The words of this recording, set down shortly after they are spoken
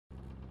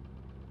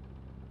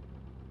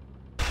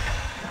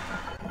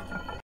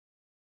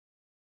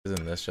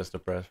Isn't this just a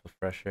breath of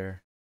fresh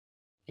air?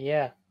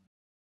 Yeah.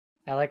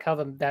 I like how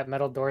that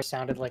metal door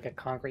sounded like a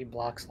concrete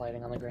block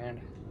sliding on the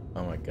ground.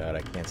 Oh my god, I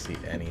can't see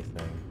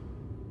anything.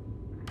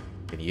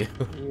 Can you?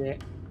 Yeah.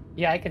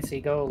 Yeah, I can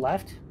see. Go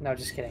left? No,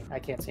 just kidding. I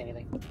can't see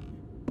anything.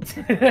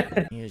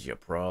 Here's your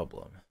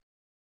problem.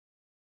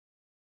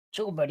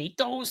 Somebody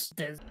toast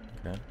this.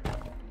 Okay.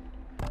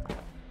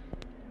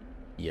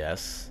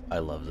 Yes, I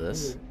love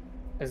this. Ooh.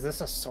 Is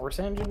this a Source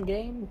Engine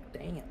game?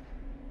 Dang it.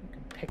 You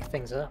can pick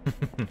things up.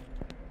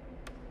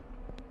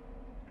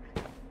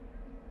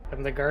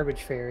 I'm the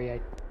garbage fairy.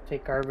 I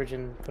take garbage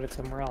and put it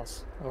somewhere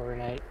else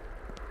overnight.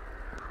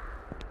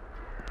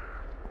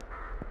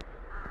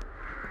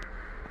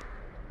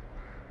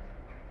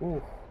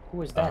 Ooh,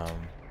 who is that?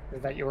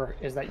 Is that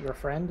your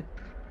friend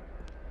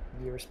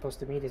you were supposed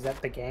to meet? Is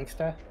that the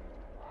gangsta?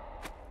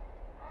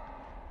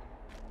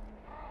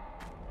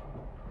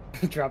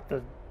 He dropped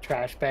the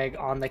trash bag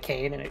on the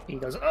cane and he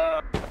goes,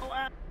 oh!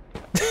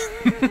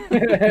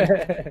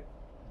 It's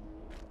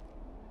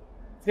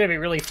gonna be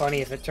really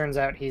funny if it turns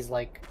out he's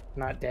like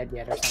not dead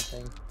yet or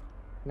something.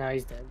 No,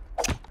 he's dead.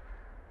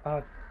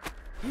 Oh,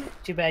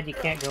 too bad you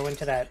can't go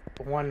into that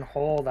one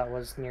hole that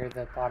was near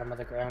the bottom of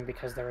the ground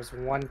because there was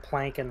one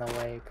plank in the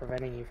way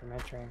preventing you from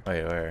entering.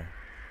 Wait, where?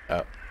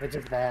 Oh. Which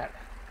is that?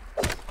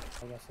 I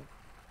guess it...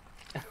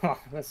 Oh,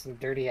 that's some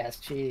dirty ass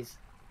cheese.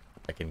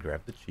 I can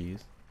grab the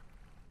cheese.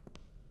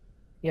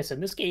 Yes,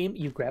 in this game,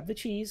 you grab the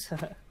cheese.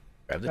 Grab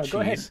the no, cheese. Go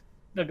ahead.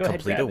 No, go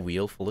Complete ahead, a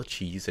wheel full of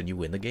cheese and you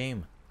win the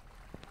game.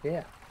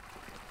 Yeah.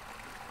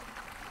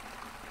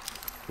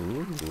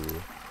 Ooh.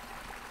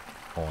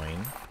 Coin.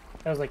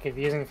 That was like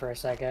confusing for a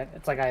second.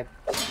 It's like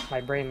my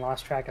brain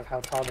lost track of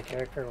how tall the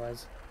character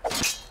was.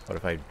 What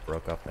if I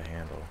broke off the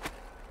handle?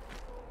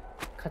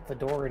 Cut the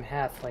door in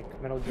half like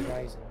Metal Gear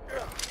Rising.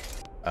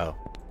 Oh,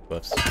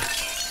 whoops.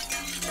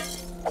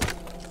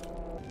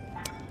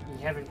 You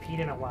haven't peed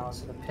in a while,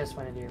 so the piss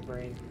went into your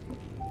brain.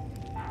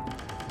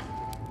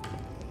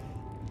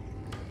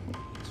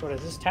 So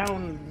has this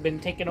town been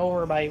taken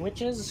over by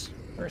witches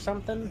or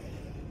something?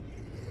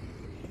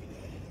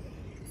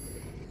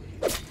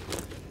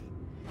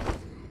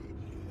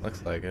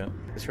 Looks like it.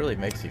 This really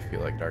makes you feel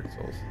like Dark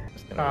Souls.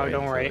 Oh,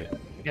 don't worry.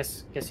 I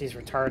guess he's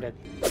retarded.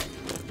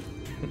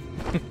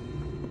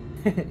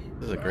 This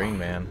is a green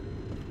man.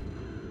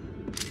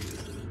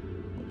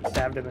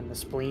 Stabbed him in the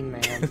spleen,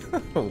 man.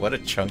 What a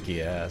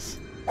chunky ass.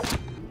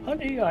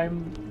 Honey,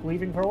 I'm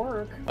leaving for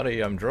work. Honey,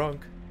 I'm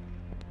drunk.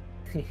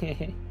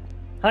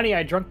 Honey,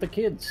 I drunk the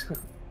kids.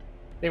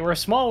 They were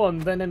small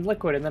and then in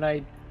liquid, and then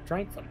I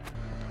drank them.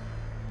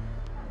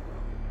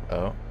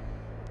 Oh.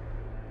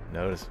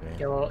 Notice me.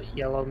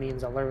 Yellow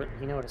means alert.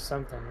 He noticed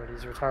something, but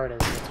he's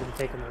retarded, so it's gonna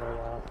take him a little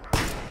while.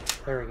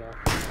 There we go.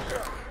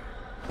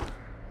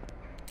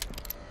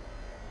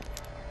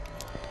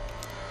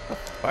 What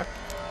the fuck?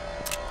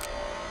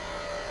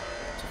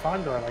 It's a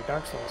fog door like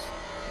Dark Souls.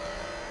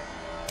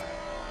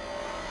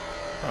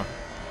 Huh.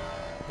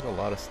 There's a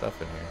lot of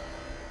stuff in here.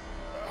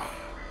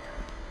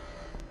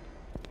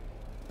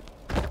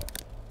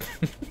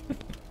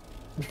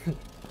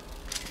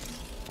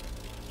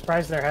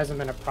 Surprised there hasn't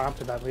been a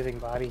prompt about moving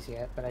bodies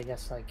yet, but I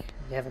guess like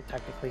you haven't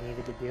technically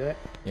needed to do it.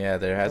 Yeah,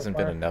 there hasn't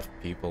been enough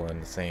people in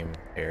the same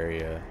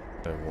area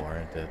to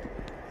warrant it.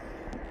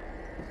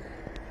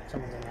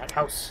 Someone's in that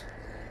house.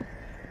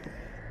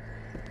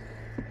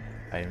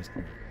 Items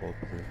can be pulled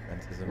through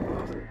fences and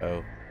walls.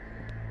 Oh.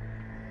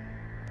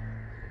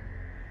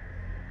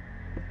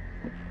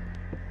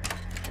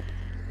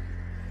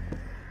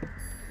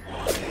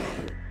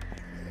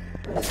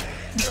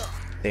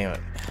 Damn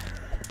it.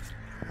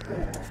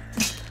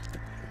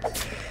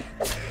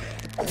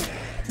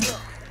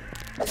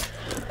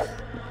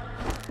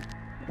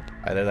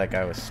 Either that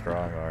guy was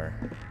strong or...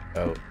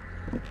 Oh.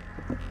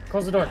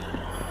 Close the door.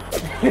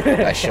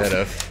 I should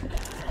have.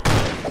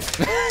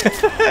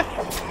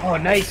 Oh,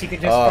 nice. You can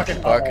just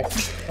fucking... Fuck.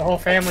 The whole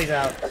family's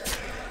out.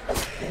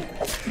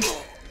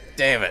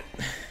 Damn it.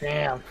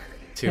 Damn.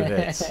 2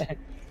 hits.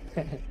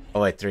 Oh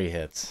wait, 3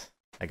 hits.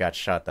 I got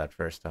shot that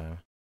first time.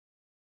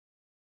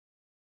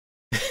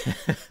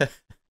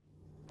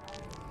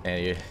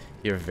 And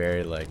you're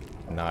very, like,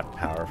 not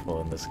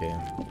powerful in this game.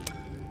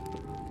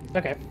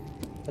 Okay.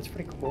 That's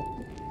pretty cool.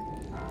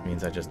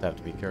 Means I just have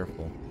to be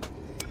careful.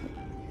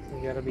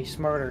 You gotta be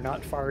smarter,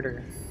 not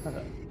farter.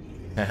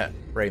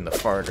 Brain the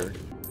farter.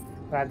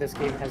 Glad this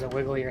game has a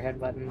wiggle your head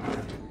button.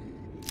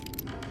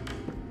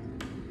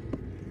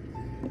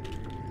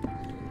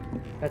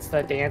 That's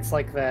the dance,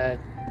 like the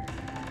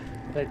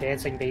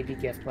dancing baby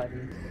gift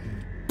button.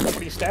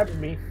 Somebody stabbed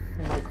me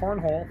in my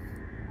cornhole.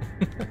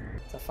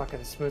 It's a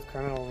fucking smooth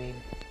criminal lean.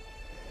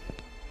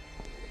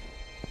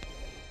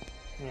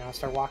 You know,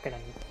 start walking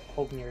and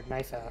holding your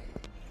knife out.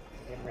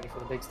 Getting ready for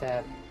the big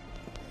stab.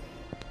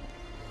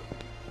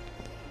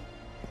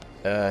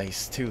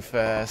 He's too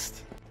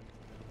fast.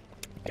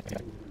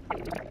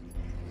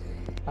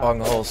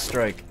 Bunghole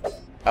strike.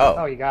 Oh.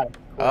 Oh, you got it.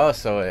 Cool. Oh,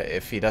 so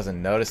if he doesn't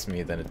notice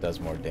me, then it does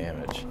more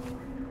damage.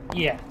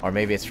 Yeah. Or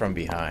maybe it's from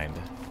behind.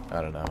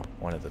 I don't know.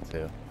 One of the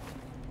two.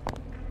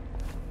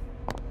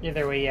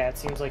 Either way, yeah, it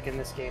seems like in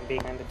this game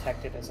being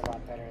undetected is a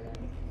lot better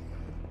than...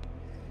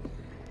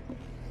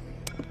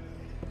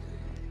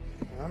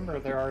 Remember,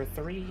 there are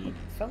 3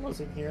 fellows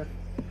in here.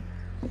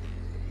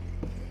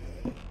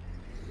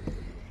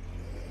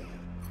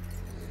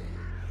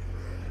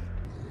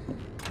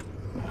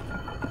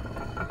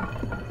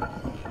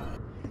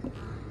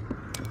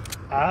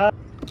 Ah!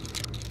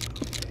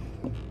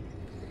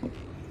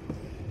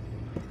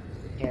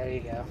 Yeah, there you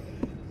go.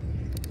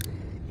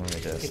 Let me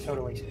You just... can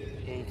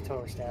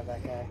totally stab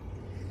that guy.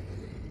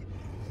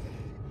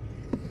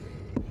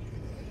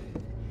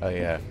 Oh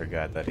yeah, I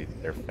forgot that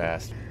they're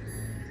fast.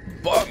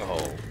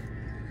 Bunghole!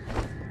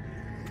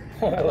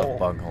 I love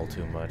bunghole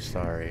too much,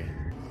 sorry.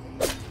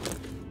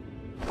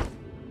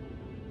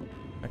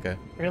 Okay.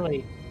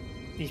 Really,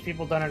 these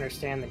people don't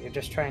understand that you're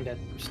just trying to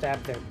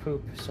stab their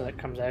poop so it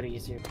comes out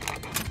easier.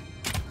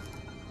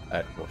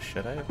 Well,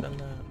 should I have done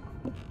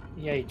that?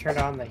 Yeah, you turn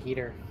on the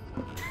heater.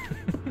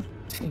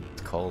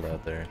 It's cold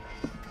out there.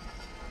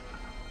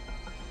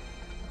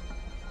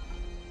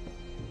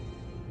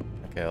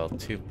 Okay, well,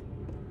 two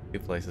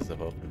places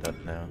have opened up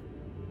now.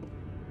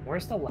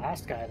 Where's the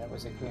last guy that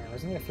was in here?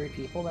 Wasn't there 3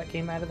 people that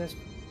came out of this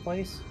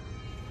place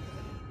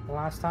the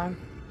last time?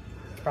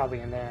 It's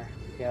probably in there.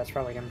 Yeah, it's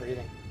probably him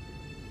breathing.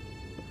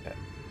 Okay.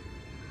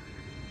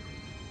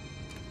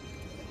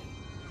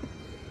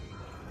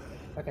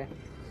 Okay.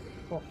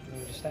 Cool. Let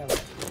me just stab him.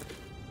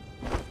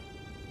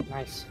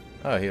 Nice.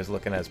 Oh, he was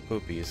looking at his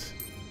poopies.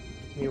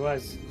 He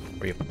was.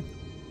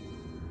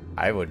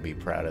 I would be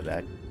proud of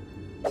that.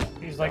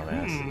 He's like,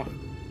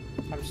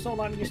 I'm still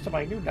not used to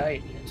my new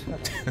diet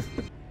yet.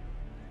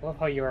 I love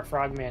how you're a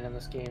frogman in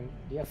this game.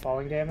 Do you have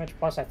falling damage?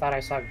 Plus, I thought I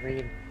saw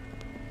green.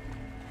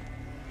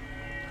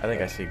 I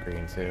think I see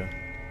green too.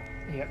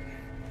 Yep.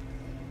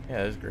 Yeah,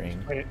 there's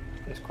green.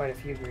 There's quite a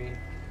few green.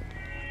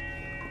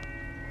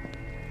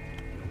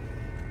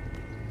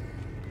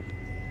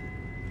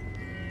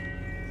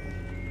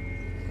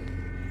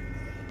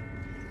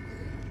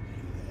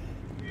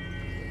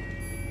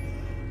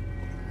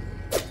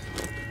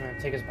 I'm gonna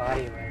take his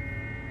body away.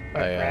 Oh,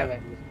 yeah. Grab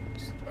it.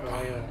 Just go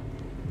away with it.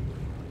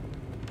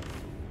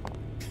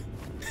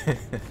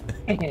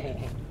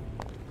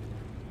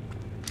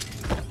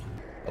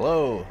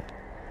 Hello.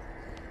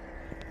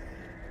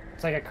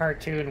 It's like a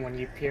cartoon when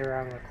you peer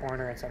around the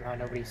corner and somehow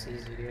nobody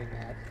sees you doing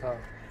that. Oh,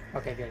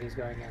 okay, good. He's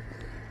going in.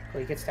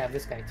 Well, you can stab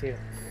this guy too.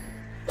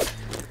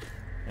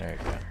 There you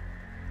go.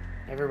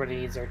 Everybody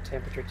needs their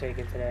temperature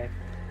taken today.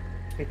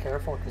 Be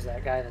careful, because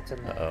that guy that's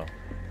in there.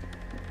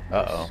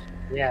 Uh-oh.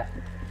 Yeah.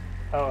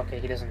 Oh, okay,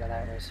 he doesn't go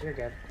that way, so you're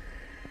good.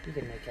 You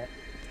can make it,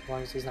 as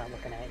long as he's not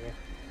looking at you.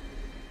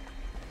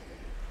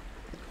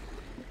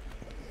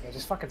 Yeah,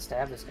 just fucking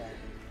stab this guy.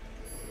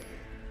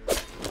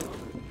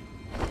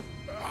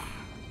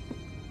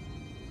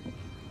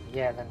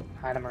 Yeah, then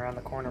hide him around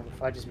the where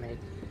Fudge is made.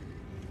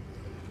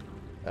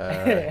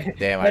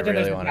 Damn, I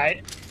really want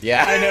to...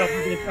 Yeah. I know,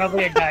 there's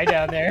probably a guy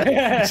down there.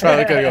 He's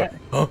probably gonna go,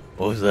 oh,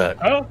 what was that?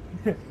 Oh?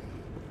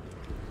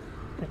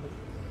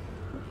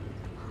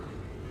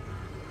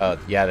 Oh,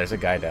 yeah, there's a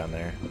guy down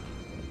there.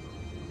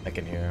 I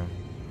can hear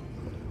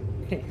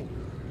him.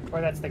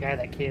 Or that's the guy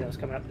that Kato's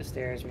coming up the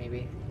stairs,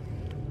 maybe.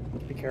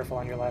 Be careful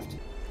on your left.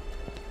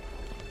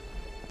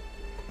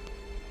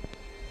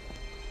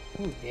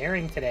 Ooh,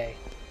 daring today.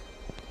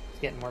 It's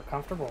getting more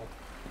comfortable.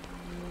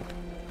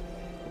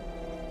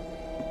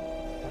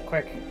 Now,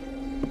 quick.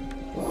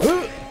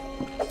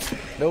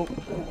 Nope.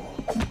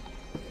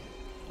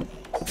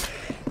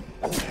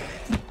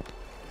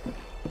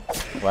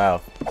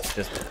 Wow,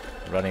 just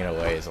running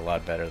away is a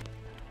lot better.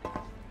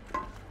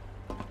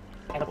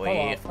 Gotta pull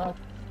off a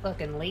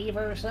fucking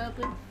lever or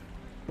something?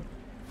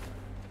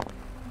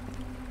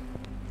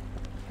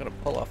 Gonna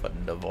pull off a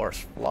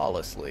divorce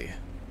flawlessly.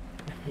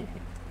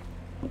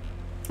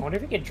 I wonder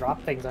if you could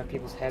drop things on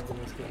people's heads in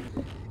this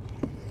game.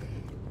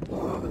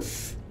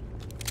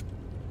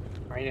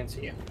 I didn't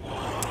see you.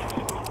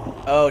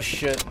 Oh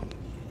shit.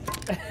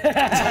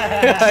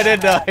 I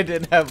didn't know I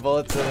didn't have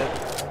bullets in it.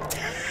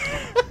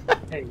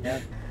 There you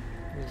go.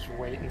 Just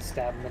wait and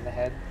stab him in the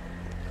head.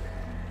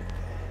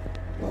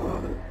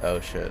 Oh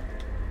shit.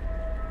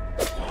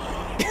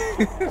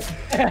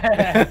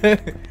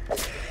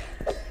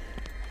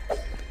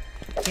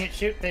 Can't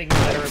shoot things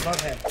that are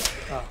above him.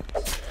 Oh.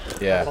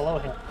 Yeah. Below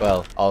him.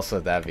 Well, also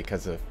that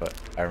because of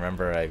I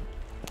remember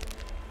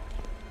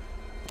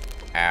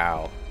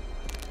Ow.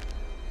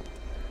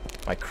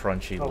 My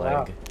crunchy leg.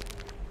 Wow.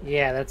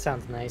 Yeah, that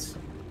sounds nice.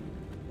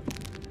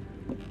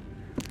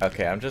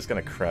 Okay, I'm just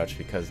gonna crouch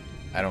because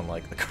I don't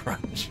like the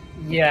crunch.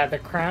 Yeah, the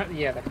crunch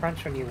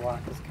when you walk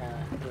is kind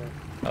of weird.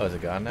 Oh, is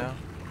it gone now?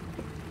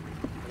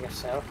 I guess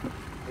so.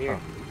 Weird.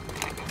 Oh.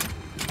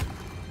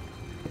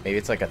 Maybe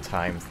it's like a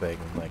time thing,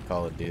 like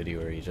Call of Duty,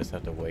 where you just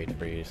have to wait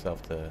for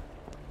yourself to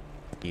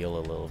heal a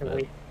little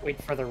bit.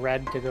 Wait for the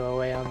red to go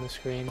away on the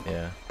screen.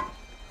 Yeah.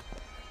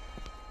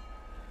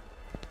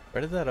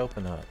 Where did that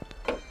open up?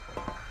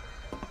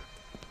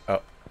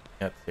 Oh,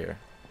 that's here.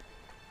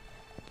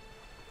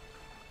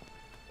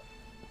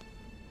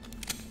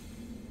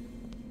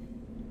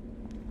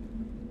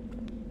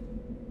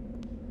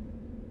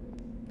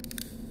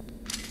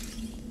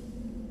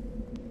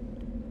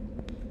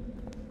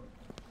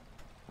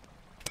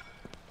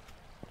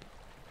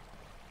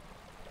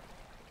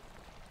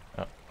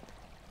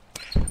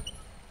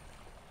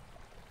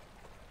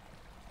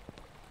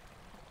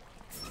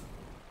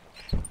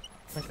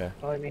 Okay.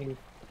 Well, I mean,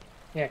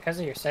 yeah, because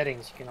of your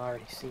settings, you can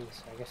already see,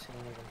 so I guess you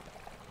don't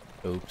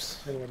even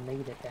Oops. really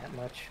need it that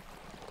much.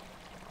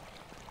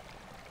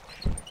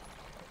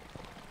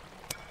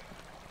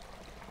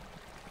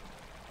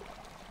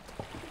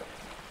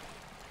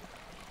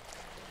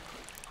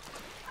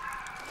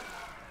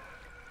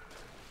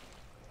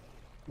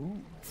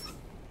 Ooh.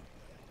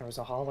 There was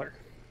a holler.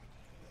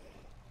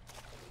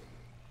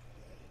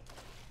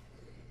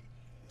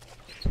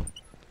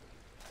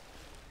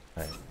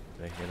 Alright,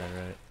 did I hear that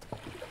right?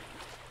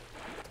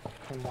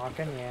 I'm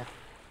walking, yeah.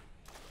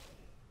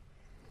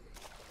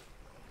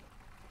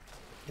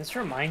 This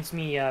reminds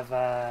me of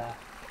a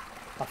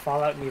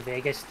Fallout New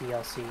Vegas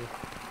DLC.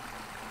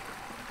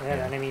 They had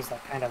enemies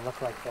that kind of look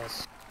like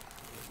this.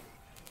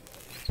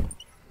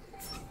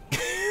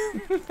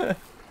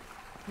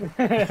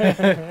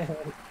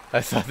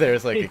 I thought there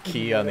was like a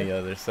key on the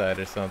other side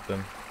or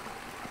something.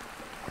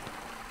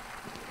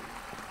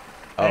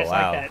 Oh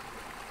wow. Like that.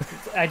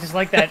 I just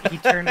like that he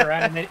turned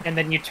around and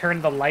then you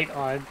turn the light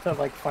on to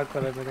like fuck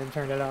with him and then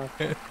turn it off.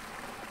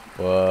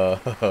 Whoa.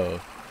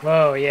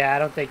 Whoa, yeah, I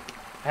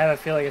have a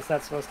feeling it's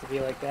not supposed to be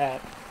like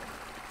that.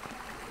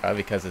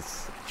 Probably because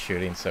it's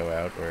shooting so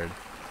outward.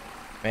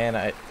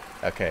 Man,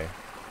 okay.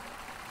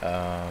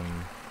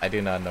 I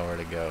do not know where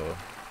to go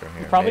from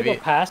here. You probably Maybe...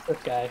 go past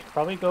this guy.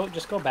 Probably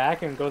just go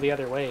back and go the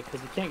other way,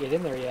 because you can't get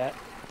in there yet.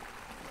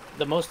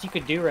 The most you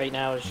could do right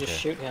now is just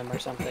shoot him or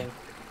something.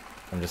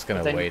 I'm just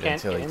gonna wait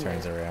until he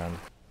turns around.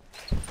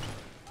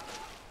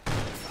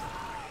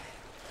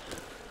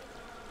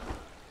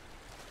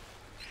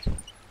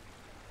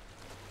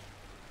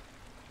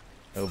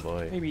 Oh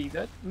boy.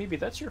 Maybe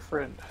that's your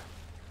friend.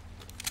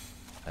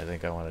 I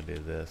think I want to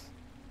do this.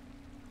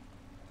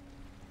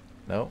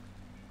 Nope.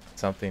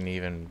 Something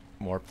even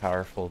more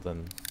powerful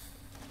than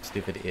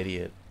stupid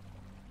idiot.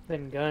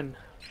 Then gun.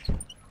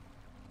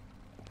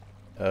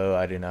 Oh,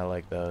 I do not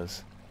like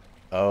those.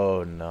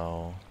 Oh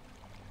no.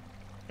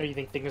 Or you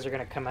think things are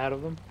gonna come out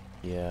of them?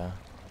 Yeah.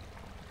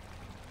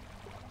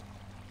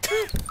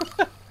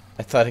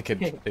 I thought I could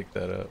pick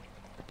that up.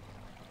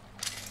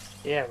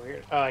 Yeah,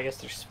 weird. Oh, I guess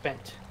they're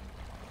spent.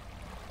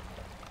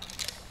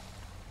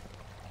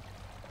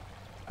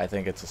 I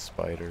think it's a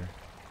spider.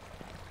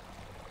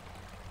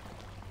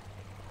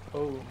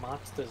 Oh,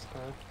 monsters,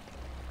 huh?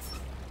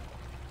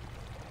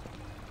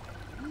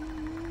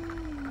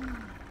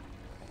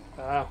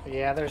 Oh,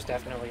 yeah, there's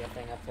definitely a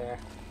thing up there.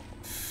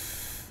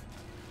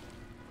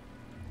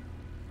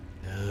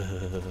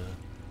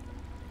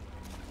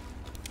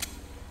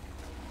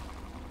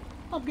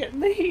 I'm getting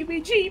the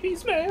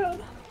heebie-jeebies,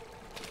 man.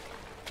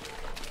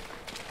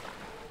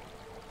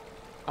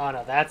 Oh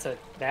no, that's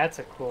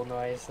a cool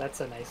noise.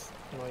 That's a nice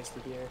noise to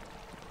hear.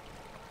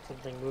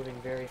 Something moving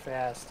very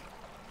fast.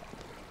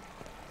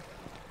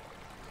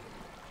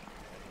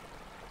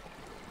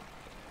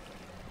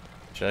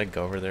 Should I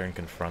go over there and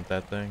confront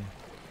that thing?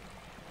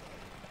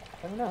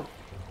 I don't know.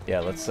 Yeah,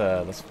 let's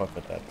fuck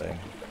with that thing.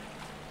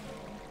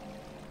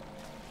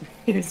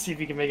 See if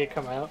you can make it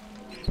come out.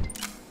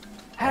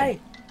 Hey!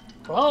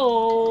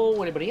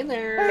 Hello? Anybody in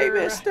there? Hey,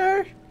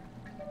 mister!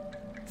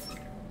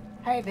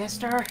 Hey,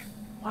 mister!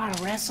 Wanna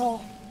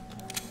wrestle?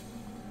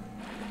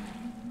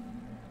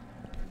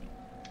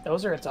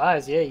 Those are its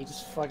eyes, yeah, you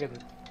just fucking...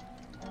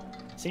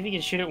 See if you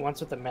can shoot it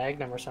once with a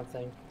magnum or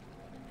something.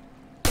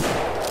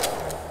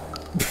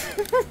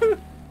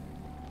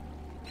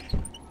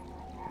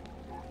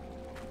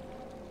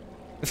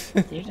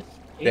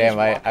 Damn,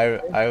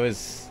 I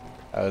was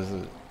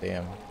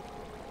damn.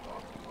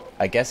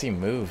 I guess he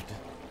moved.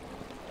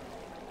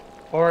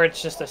 Or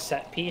it's just a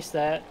set piece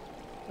that,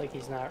 like,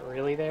 he's not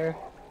really there.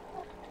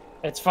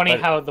 It's funny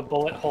how the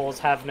bullet holes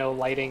have no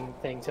lighting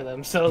thing to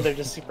them, so they're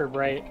just super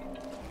bright.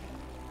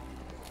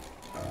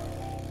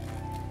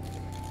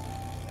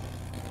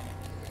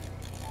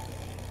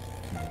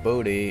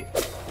 Booty,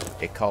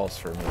 it calls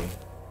for me.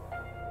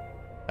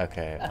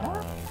 Okay,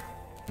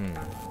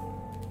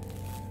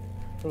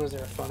 Was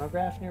there a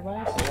phonograph nearby?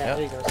 Yeah, yep.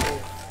 there you go. See.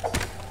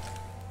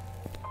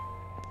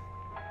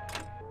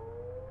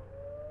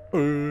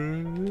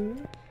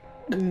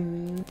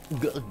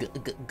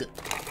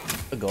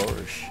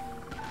 Gosh.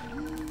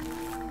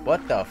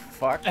 What the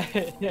fuck?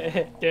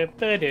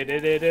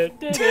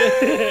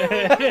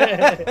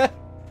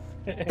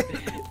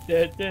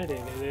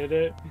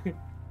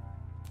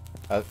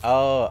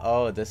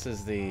 Oh, this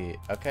is the...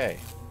 Okay.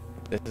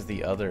 This is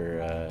the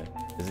other,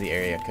 this is the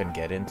area I couldn't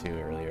get into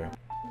earlier.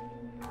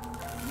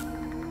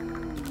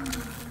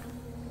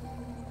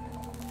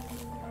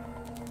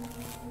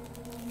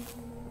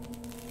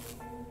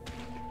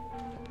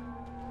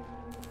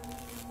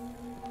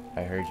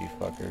 I heard you,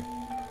 fucker.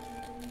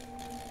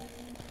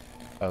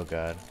 Oh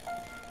god.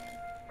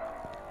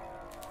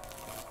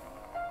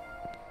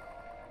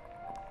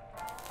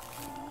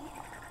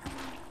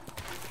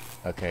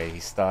 Okay,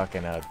 he's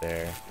stalking out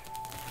there.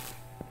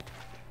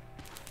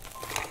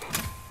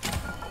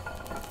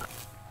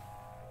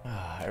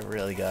 I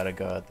really gotta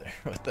go out there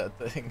with that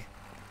thing.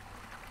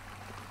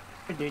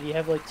 Dude, you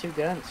have like 2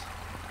 guns.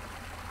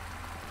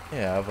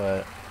 Yeah,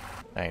 but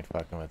I ain't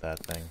fucking with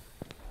that thing.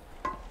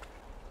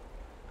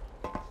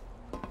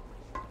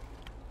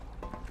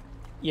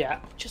 Yeah,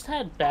 just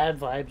had bad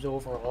vibes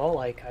overall.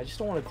 Like, I just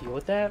don't want to deal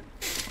with that.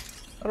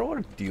 I don't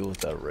want to deal with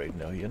that right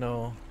now, you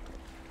know?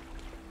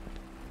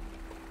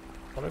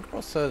 When a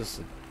girl says,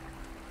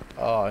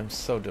 oh, I'm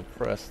so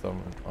depressed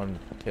on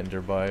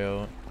Tinder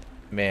bio,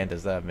 man,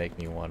 does that make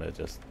me want to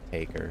just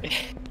take her.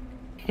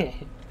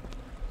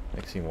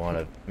 Makes me want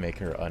to make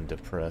her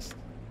undepressed.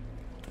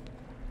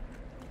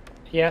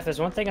 Yeah, if there's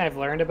one thing I've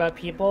learned about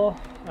people,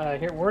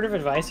 here, word of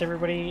advice,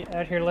 everybody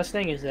out here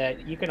listening, is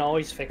that you can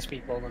always fix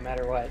people no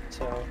matter what.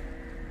 So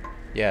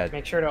Yeah.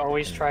 make sure to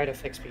always try to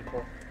fix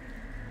people.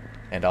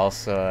 And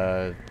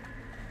also,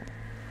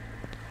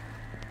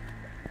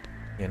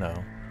 you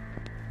know.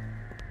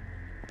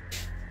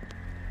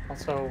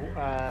 Also,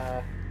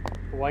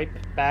 wipe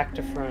back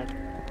to front.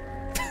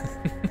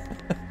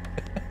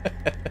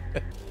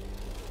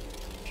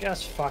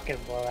 Just fucking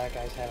blow that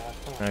guy's head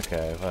off. Come on.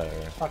 Okay,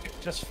 whatever.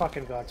 Just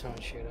fucking go up to him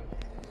and shoot him.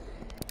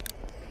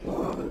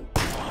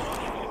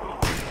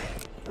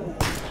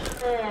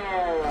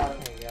 There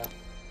you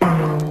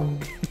go.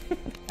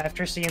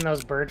 After seeing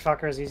those bird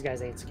fuckers, these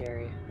guys ain't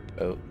scary.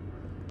 Oh,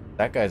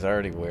 that guy's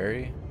already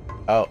wary?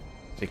 Oh,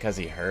 because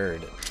he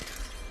heard.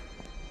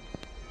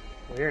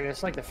 Weird,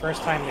 it's like the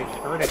first time they've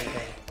heard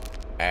anything.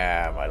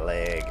 Ah, my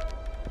leg.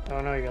 Oh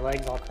no, your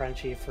leg's all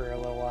crunchy for a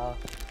little while.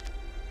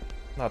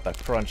 Not the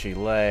crunchy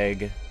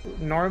leg.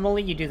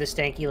 Normally you do the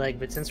stanky leg,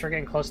 but since we're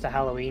getting close to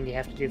Halloween, you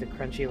have to do the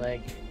crunchy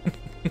leg.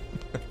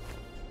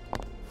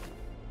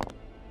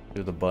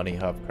 Do the bunny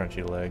hop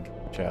crunchy leg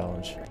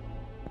challenge.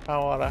 I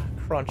want a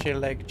crunchy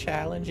leg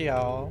challenge,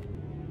 y'all.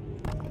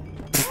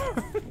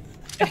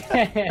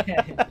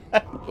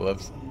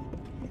 Whoops.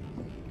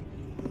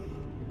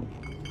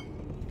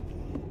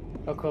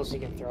 Oh, cool, so you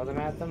can throw them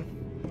at them?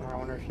 Or I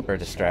wonder if you For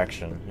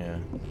distraction, yeah.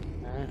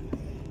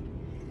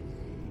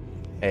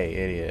 Hey,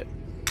 idiot.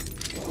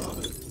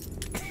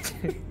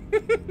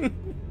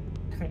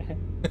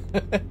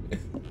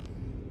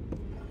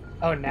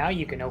 Oh, now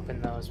you can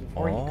open those.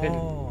 Before you couldn't.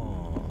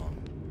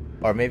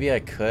 Or maybe I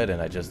could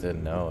and I just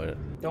didn't know it.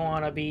 Don't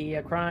wanna be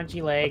a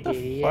crunchy leg, What the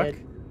idiot.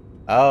 fuck?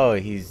 Oh,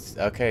 he's...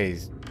 Okay,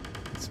 he's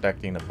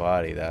inspecting the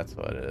body, that's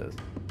what it is.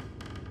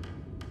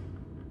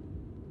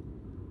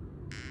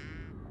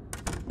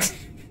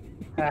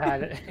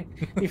 It'd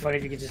be funny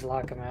if you could just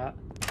lock him out.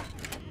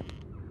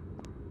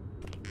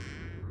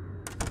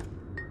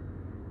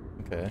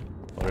 Okay,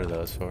 what are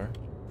those for?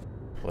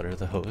 What are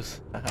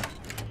those?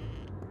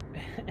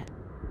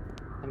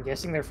 I'm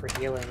guessing they're for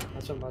healing.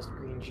 That's what most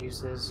green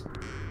juice is.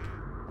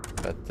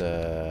 But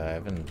I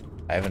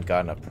haven't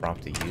gotten a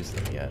prompt to use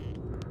them yet.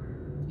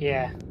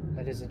 Yeah,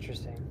 that is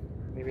interesting.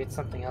 Maybe it's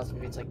something else.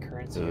 Maybe it's like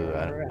currency Ooh, or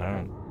whatever.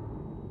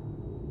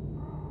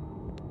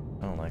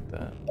 I don't like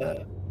that.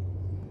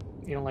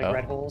 You don't like Oh.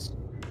 red holes?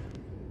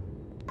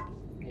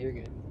 Yeah, you're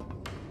good.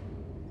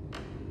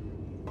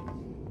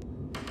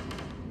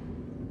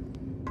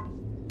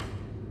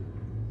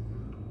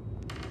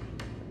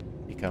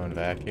 You coming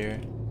back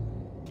here?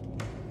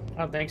 I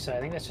don't think so. I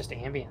think that's just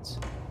ambience.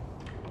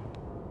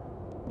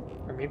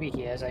 Or maybe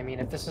he is. I mean,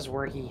 if this is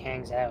where he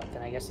hangs out,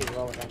 then I guess he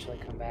will eventually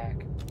come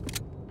back.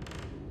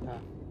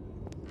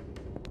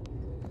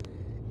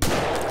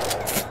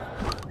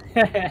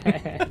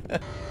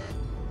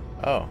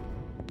 Oh.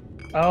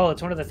 Oh,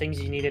 it's one of the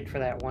things you needed for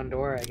that one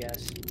door, I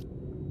guess.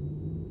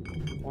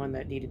 One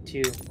that needed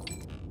two.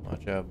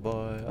 Watch out,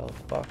 boy. I'll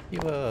fuck you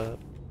up.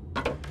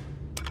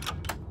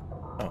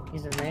 Oh.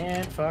 He's a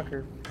mad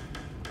fucker.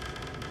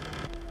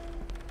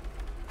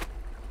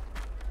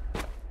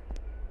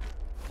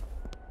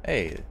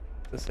 Hey,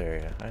 this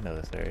area. I know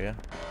this area.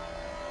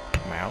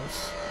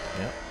 Mouse.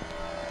 Yep.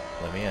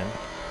 Let me in.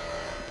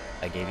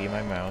 I gave you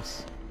my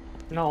mouse.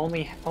 No,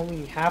 only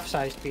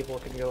half-sized people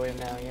can go in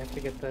now. You have to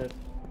get the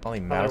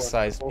Only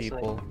mouse-sized full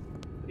people. size.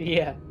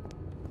 Yeah.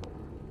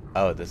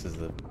 Oh, this is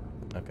the...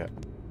 Okay.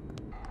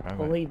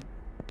 Okay.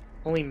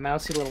 Only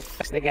mousy little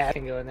the guy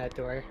can go in that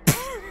door.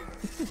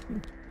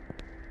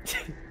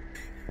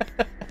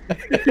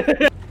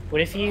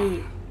 What if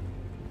you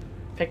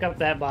pick up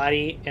that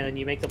body and then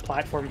you make the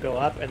platform go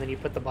up and then you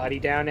put the body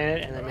down in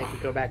it and then make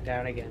it go back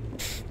down again?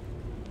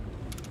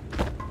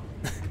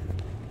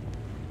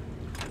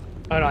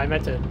 Oh no, I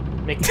meant to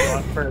make it go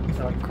up first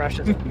so it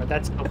crushes it, but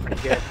that's still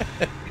pretty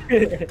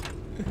good.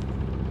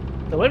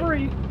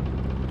 Delivery!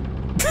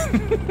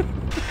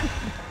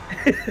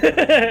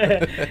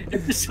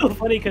 It's just so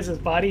funny because his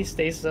body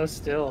stays so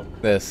still.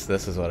 This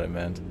is what I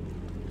meant.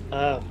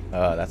 Oh.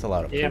 Oh, that's a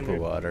lot of Damn, poo-poo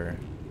dude. water.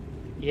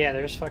 Yeah,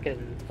 there's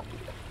fucking...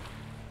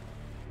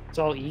 It's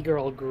all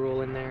e-girl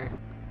gruel in there.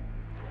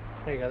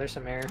 There you go, there's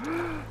some air.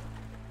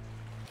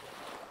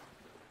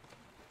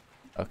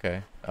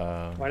 Okay.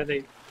 Why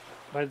did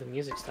the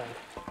music stop?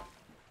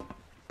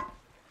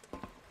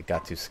 It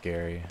got too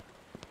scary.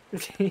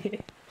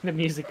 The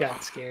music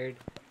got scared.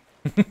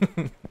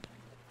 Yeah,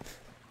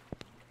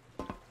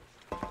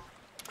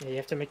 you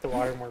have to make the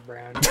water more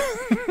brown.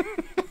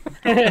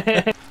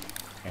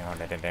 Down,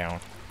 down, down,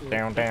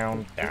 down,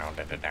 down, down,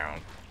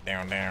 down,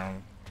 down,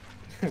 down.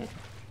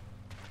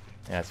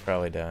 Yeah, it's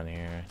probably down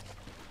here.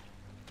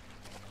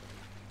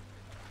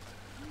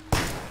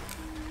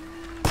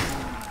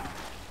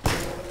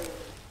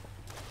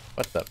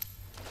 What the?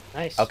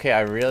 Nice. Okay,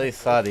 I really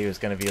thought he was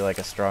gonna be like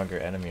a stronger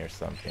enemy or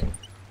something.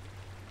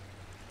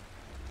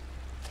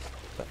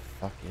 What the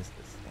fuck is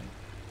this thing?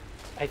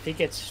 I think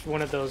it's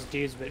one of those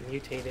dudes but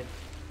mutated.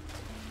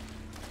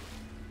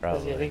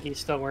 'Cause Probably. I think he's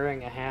still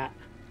wearing a hat.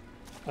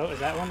 Oh, is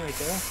that one right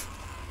there?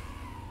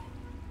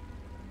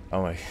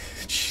 Oh my,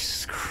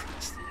 Jesus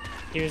Christ.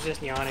 He was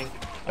just yawning.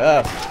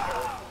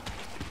 Ah.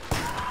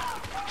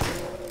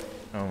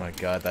 Oh my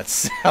god, that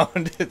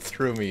sound, it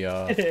threw me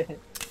off.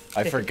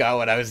 I forgot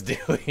what I was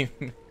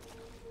doing.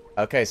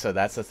 Okay, so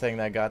that's the thing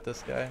that got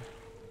this guy?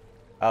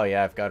 Oh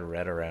yeah, I've got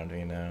red around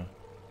me now.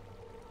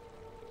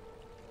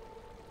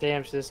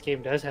 Damn, so this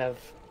game does have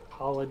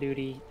Call of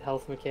Duty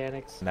health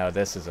mechanics. Now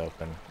this is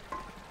open.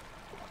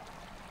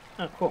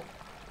 Oh, cool.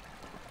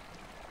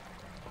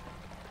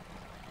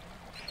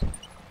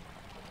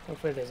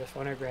 Hopefully there's a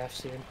phonograph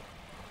soon.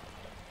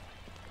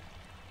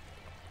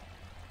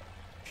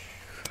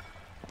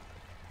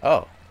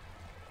 Oh.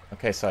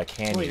 Okay, so I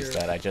can Oh, use you're-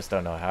 that. I just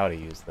don't know how to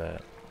use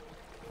that.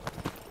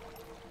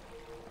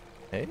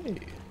 Hey.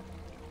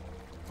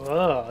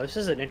 Whoa, this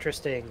is an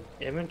interesting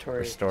inventory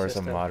Restores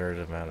system. a moderate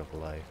amount of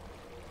life.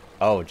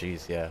 Oh,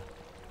 geez, yeah.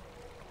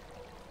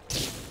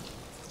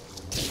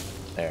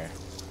 There.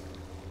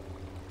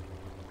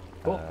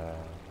 Cool.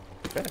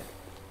 Okay.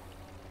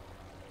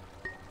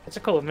 It's a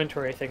cool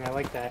inventory thing. I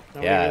like that.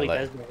 Nobody Yeah, really like-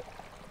 does that.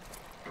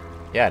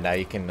 Yeah, now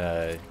you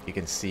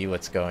can see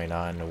what's going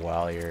on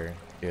while you're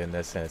doing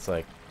this, and it's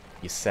like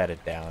you set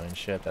it down and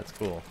shit. That's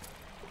cool.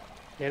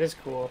 Yeah, it is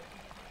cool.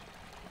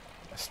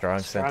 A strong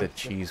scented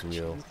Strong cheese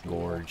wheel. cheese wheel.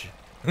 Gorge.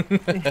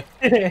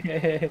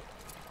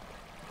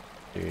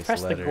 Serious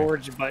Press the letter.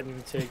 gorge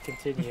button to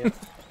continue.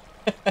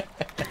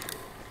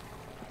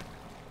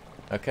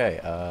 Okay,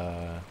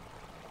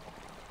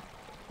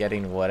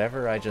 getting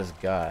whatever I just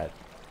got.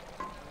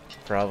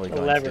 Probably The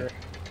going lever. to.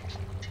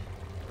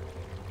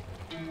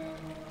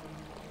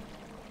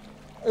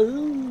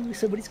 Ooh,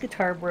 somebody's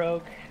guitar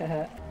broke.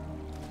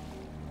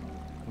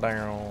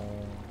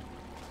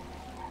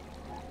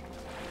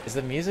 Is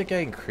the music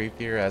getting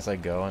creepier as I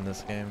go in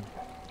this game?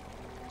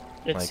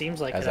 It seems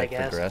like as it, I I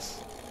guess.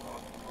 progress.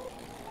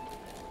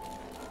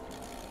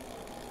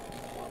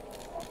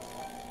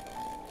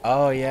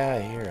 Oh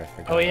yeah, here I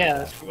forgot. Oh yeah, about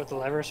that's what the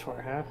lever's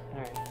for, huh?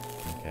 Alright.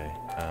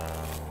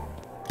 that.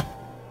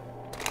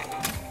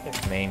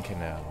 Okay. Main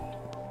canal.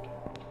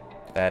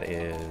 That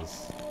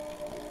is.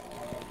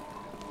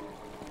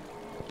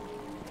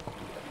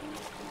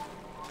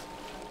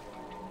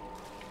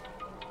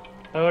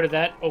 Oh, did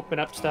that open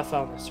up stuff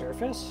on the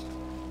surface?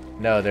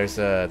 No, there's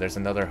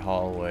another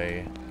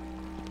hallway.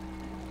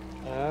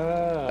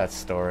 Oh. That's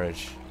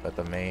storage, but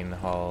the main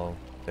hall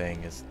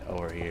thing is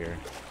over here.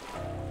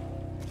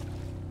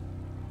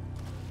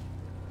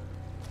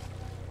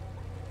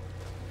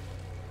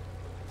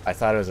 I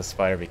thought it was a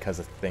spider because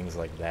of things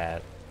like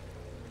that.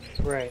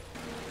 Right.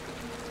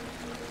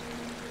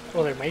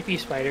 Well, there might be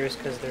spiders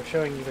because they're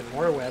showing even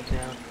more web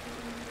now.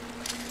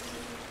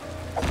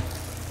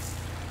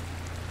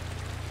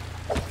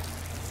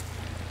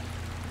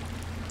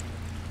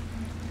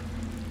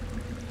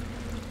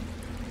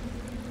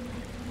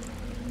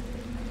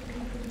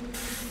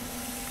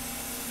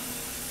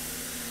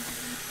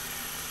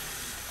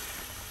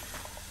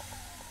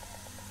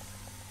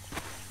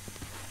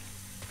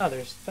 Oh,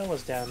 there's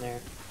fellas down there.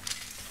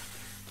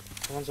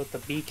 The ones with the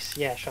beaks.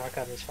 Yeah,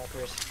 shotgun these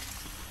fuckers.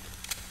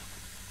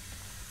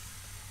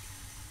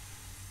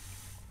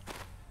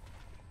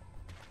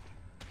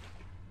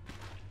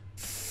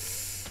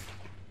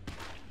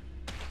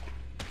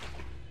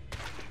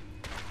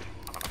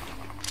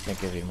 I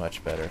think it'd be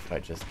much better if I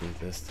just do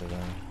this to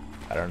them.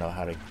 I don't know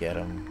how to get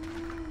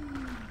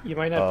them. You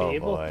might not Oh, be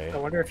able. boy. I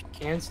wonder if you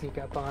can sneak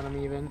up on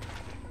them even.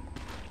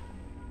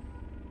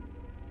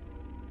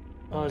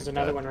 Oh, there's my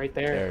another God. one right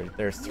there.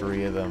 There's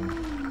 3 of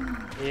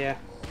them. Yeah.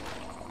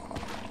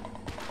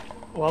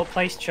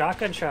 Well-placed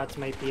shotgun shots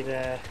might be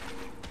the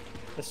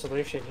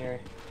solution here.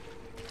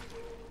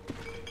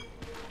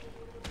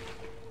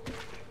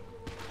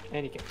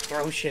 And you can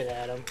throw shit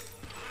at them.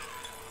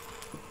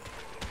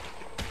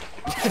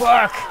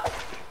 Fuck!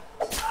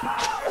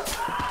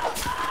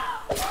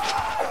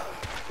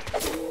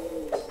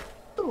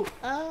 Ooh,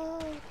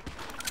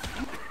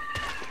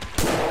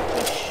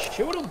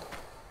 shoot him!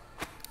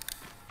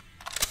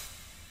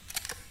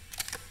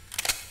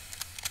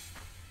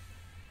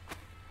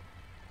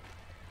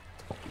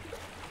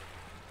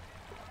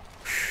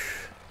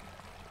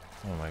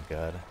 Oh my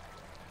god.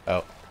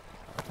 Oh.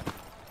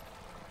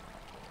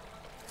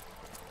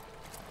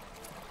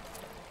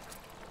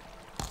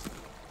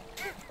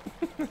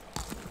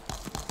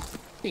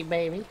 Hey,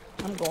 baby,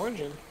 I'm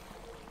gorging.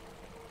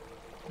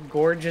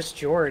 Gorgeous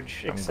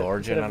George. I'm except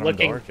gorging instead of and I'm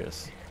looking-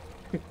 gorgeous.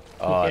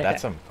 Oh, Yeah.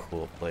 that's some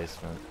cool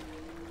placement.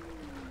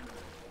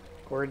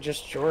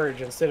 Gorgeous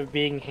George. Instead of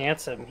being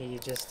handsome, he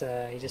just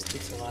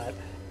eats a lot.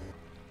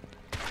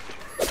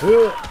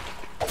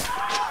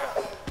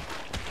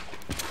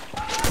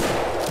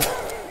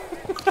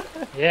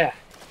 Yeah.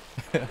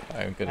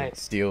 I'm gonna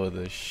Nice. deal with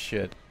this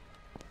shit.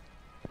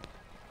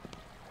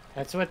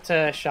 That's what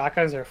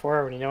shotguns are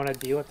for when you don't want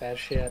to deal with that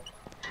shit.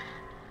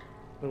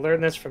 We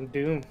learned this from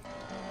Doom.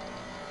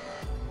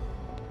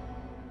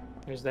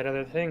 There's that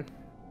other thing.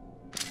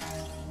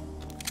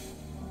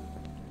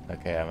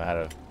 Okay, I'm out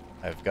of...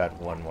 I've got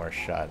one more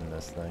shot in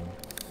this thing.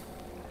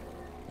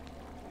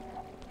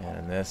 And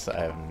in this, I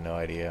have no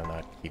idea. I'm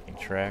not keeping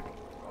track.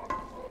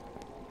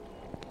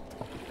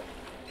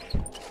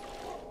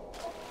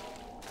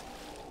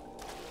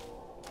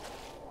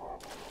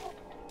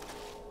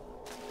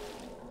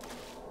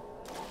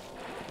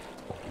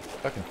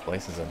 Fucking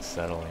place is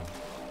unsettling.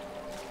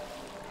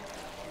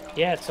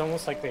 Yeah, it's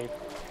almost like they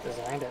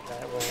designed it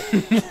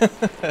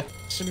that way.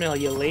 Smell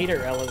you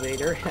later,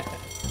 elevator.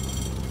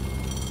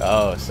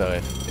 Oh, so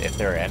if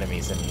there are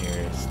enemies in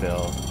here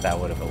still, that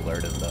would have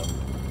alerted them.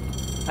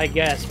 I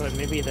guess, but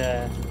maybe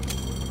the...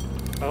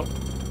 Oh.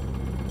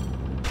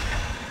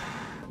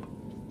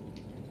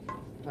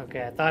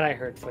 Okay, I thought I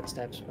heard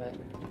footsteps, but...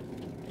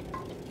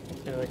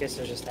 No, I guess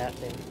there's just that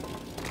thing.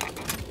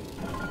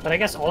 But I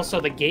guess also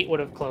the gate would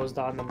have closed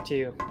on them,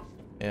 too.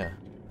 Yeah.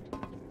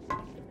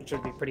 Which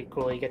would be pretty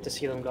cool. You get to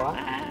see them go,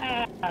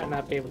 ah, and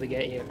not be able to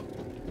get you.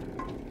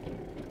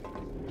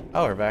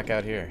 Oh, we're back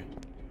out here.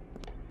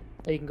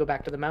 Now you can go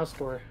back to the mouse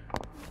door.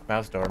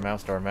 Mouse door,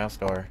 mouse door, mouse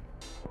door.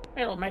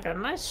 It'll make a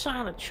nice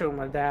Silent Chew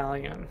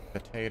medallion.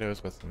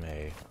 Potatoes with some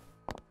hay.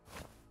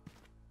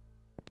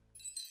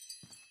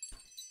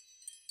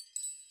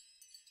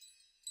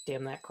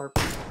 Damn, that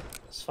carpet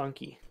is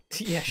funky.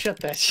 Yeah, shut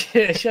that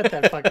shit. Shut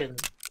that fucking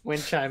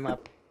wind chime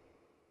up.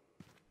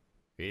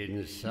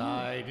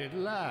 Inside at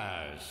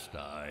last,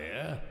 are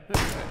ya?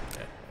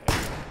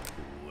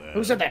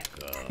 Who said that?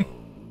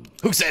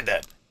 Who said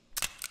that?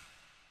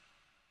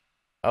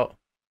 Oh.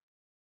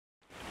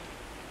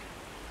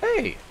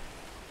 Hey!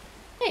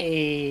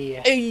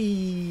 Hey!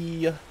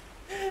 Hey!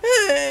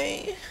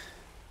 Hey!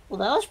 Well,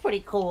 that was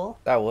pretty cool.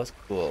 That was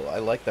cool. I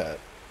like that.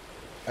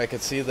 I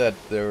could see that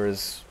there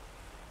was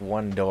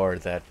one door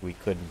that we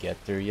couldn't get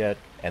through yet,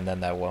 and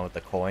then that one with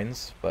the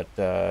coins. But,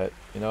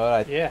 you know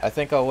what? I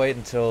think I'll wait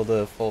until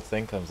the full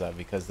thing comes out,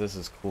 because this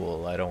is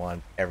cool. I don't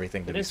want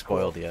everything to be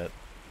spoiled yet.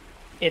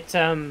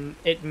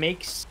 It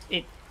makes...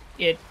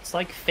 It's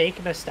like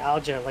fake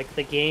nostalgia. Like,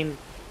 the game...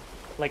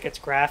 Like, its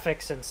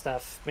graphics and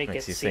stuff make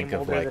Makes it you seem think of,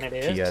 older like, than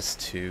it is.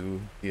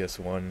 PS2,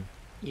 PS1.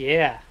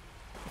 Yeah.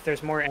 If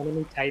there's more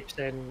enemy types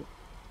and,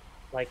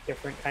 like,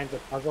 different kinds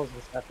of puzzles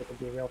and stuff, it could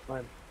be real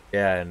fun.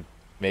 Yeah, and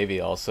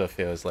maybe also if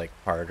it was, like,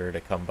 harder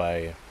to come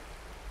by...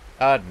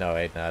 no,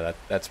 wait, no,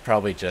 that's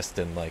probably just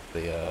in, like,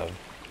 the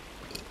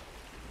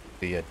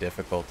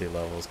difficulty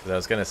levels, because I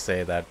was gonna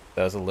say that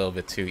was a little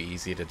bit too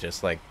easy to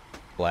just, like,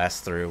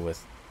 blast through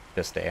with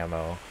just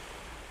ammo.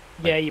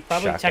 Yeah, you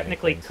probably shotgunning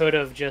technically things. could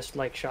have just,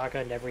 like,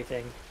 shotgunned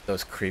everything.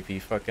 Those creepy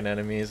fucking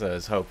enemies, I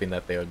was hoping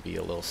that they would be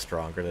a little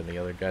stronger than the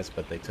other guys,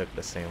 but they took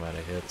the same amount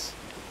of hits.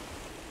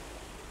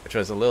 Which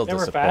was a little They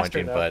were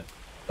faster, disappointing, though.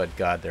 but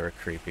god, they were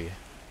creepy.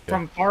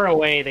 From far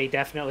away, they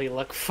definitely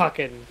look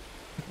fucking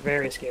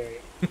very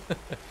scary.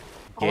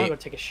 I wanna go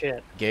take a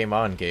shit. Game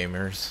on,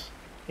 gamers.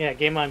 Yeah,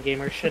 game on,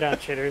 gamers. Shit out,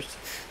 shitters.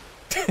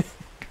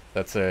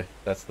 That's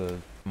the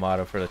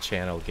motto for the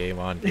channel, game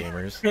on,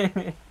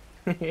 gamers.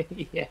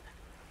 Yeah.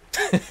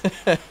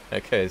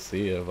 Okay,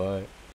 see ya, bye.